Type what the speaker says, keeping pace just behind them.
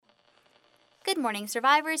morning,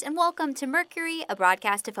 survivors, and welcome to Mercury, a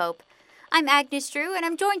broadcast of hope. I'm Agnes Drew, and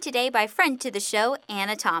I'm joined today by friend to the show,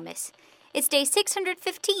 Anna Thomas. It's day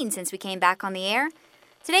 615 since we came back on the air.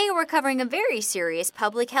 Today we're covering a very serious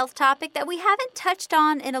public health topic that we haven't touched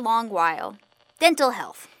on in a long while. Dental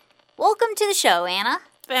health. Welcome to the show, Anna.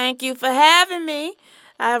 Thank you for having me.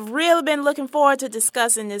 I've really been looking forward to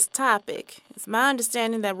discussing this topic. It's my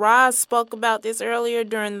understanding that Roz spoke about this earlier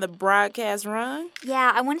during the broadcast run.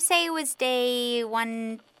 Yeah, I want to say it was day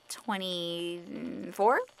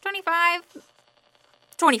 124, 25?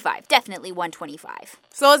 25, definitely 125.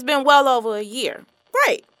 So it's been well over a year.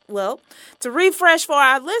 Great. Well, to refresh for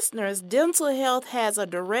our listeners, dental health has a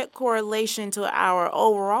direct correlation to our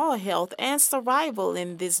overall health and survival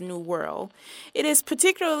in this new world. It is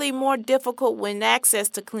particularly more difficult when access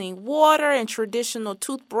to clean water and traditional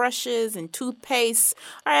toothbrushes and toothpaste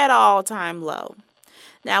are at an all-time low.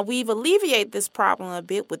 Now, we've alleviated this problem a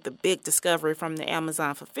bit with the big discovery from the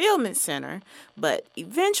Amazon Fulfillment Center, but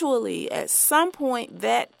eventually, at some point,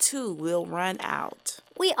 that too will run out.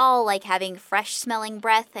 We all like having fresh-smelling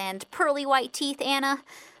breath and pearly white teeth, Anna.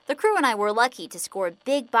 The crew and I were lucky to score a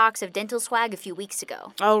big box of dental swag a few weeks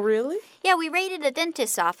ago. Oh, really? Yeah, we raided a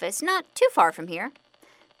dentist's office not too far from here.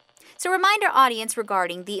 So remind our audience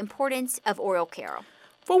regarding the importance of oral care.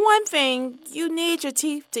 For one thing, you need your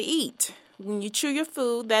teeth to eat. When you chew your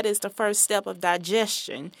food, that is the first step of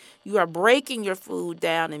digestion. You are breaking your food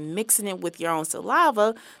down and mixing it with your own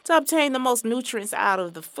saliva to obtain the most nutrients out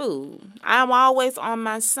of the food. I'm always on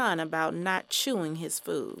my son about not chewing his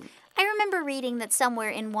food. I remember reading that somewhere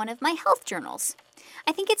in one of my health journals.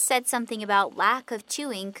 I think it said something about lack of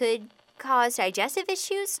chewing could cause digestive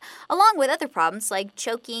issues, along with other problems like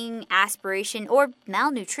choking, aspiration, or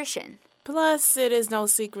malnutrition. Plus, it is no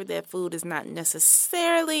secret that food is not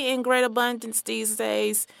necessarily in great abundance these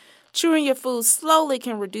days. Chewing your food slowly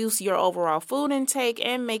can reduce your overall food intake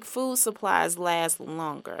and make food supplies last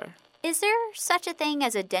longer. Is there such a thing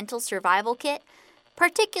as a dental survival kit,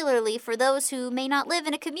 particularly for those who may not live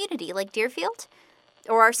in a community like Deerfield,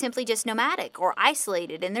 or are simply just nomadic or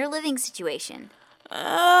isolated in their living situation?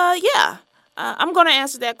 Yeah. I'm going to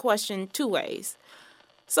answer that question two ways.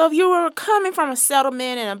 So if you were coming from a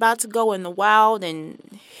settlement and about to go in the wild, then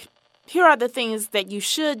here are the things that you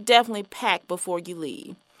should definitely pack before you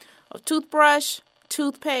leave. A toothbrush,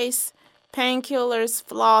 toothpaste, painkillers,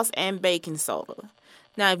 floss, and baking soda.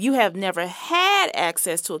 Now, if you have never had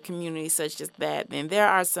access to a community such as that, then there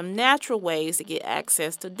are some natural ways to get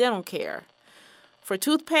access to dental care. For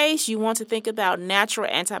toothpaste, you want to think about natural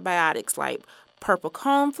antibiotics like purple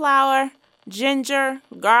coneflower, ginger,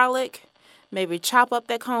 garlic. Maybe chop up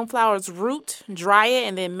that coneflower's root, dry it,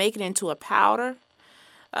 and then make it into a powder.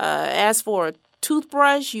 As for a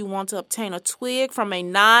toothbrush, you want to obtain a twig from a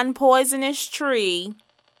non-poisonous tree,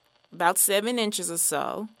 about 7 inches or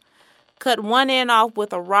so. Cut one end off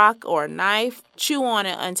with a rock or a knife. Chew on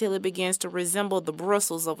it until it begins to resemble the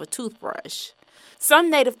bristles of a toothbrush.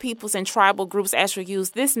 Some native peoples and tribal groups actually use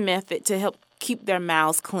this method to help keep their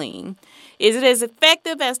mouths clean. Is it as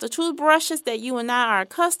effective as the toothbrushes that you and I are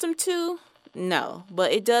accustomed to? No,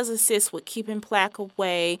 but it does assist with keeping plaque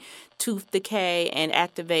away, tooth decay, and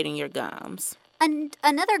activating your gums. And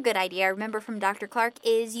another good idea I remember from Dr. Clark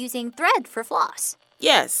is using thread for floss.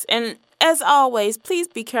 Yes, and as always, please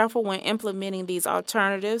be careful when implementing these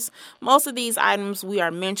alternatives. Most of these items we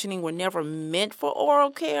are mentioning were never meant for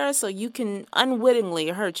oral care, so you can unwittingly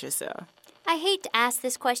hurt yourself. I hate to ask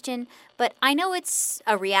this question, but I know it's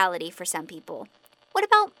a reality for some people. What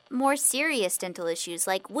about more serious dental issues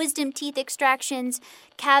like wisdom teeth extractions,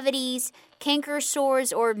 cavities, canker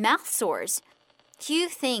sores, or mouth sores? Few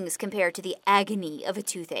things compared to the agony of a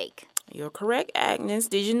toothache. You're correct, Agnes.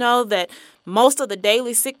 Did you know that most of the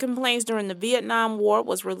daily sick complaints during the Vietnam War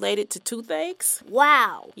was related to toothaches?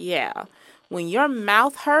 Wow. Yeah. When your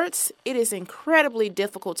mouth hurts, it is incredibly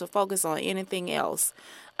difficult to focus on anything else.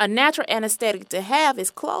 A natural anesthetic to have is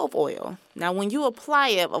clove oil. Now, when you apply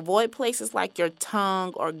it, avoid places like your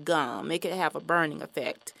tongue or gum. It could have a burning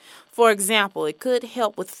effect. For example, it could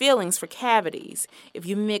help with fillings for cavities. If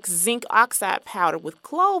you mix zinc oxide powder with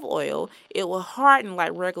clove oil, it will harden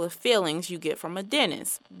like regular fillings you get from a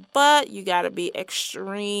dentist. But you got to be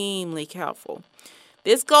extremely careful.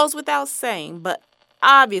 This goes without saying, but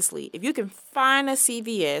obviously, if you can find a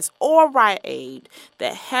CVS or Rite Aid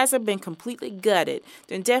that hasn't been completely gutted,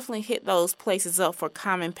 then definitely hit those places up for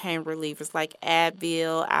common pain relievers like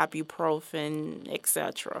Advil, ibuprofen,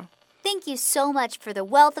 etc. Thank you so much for the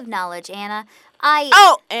wealth of knowledge, Anna.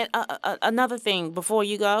 Another thing before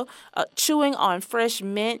you go, chewing on fresh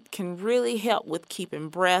mint can really help with keeping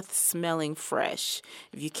breath smelling fresh.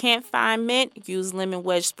 If you can't find mint, use lemon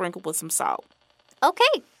wedge sprinkled with some salt.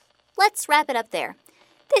 Okay, let's wrap it up there.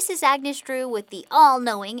 This is Agnes Drew with the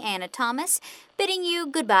all-knowing Anna Thomas, bidding you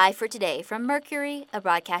goodbye for today from Mercury, a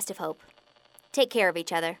broadcast of hope. Take care of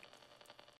each other.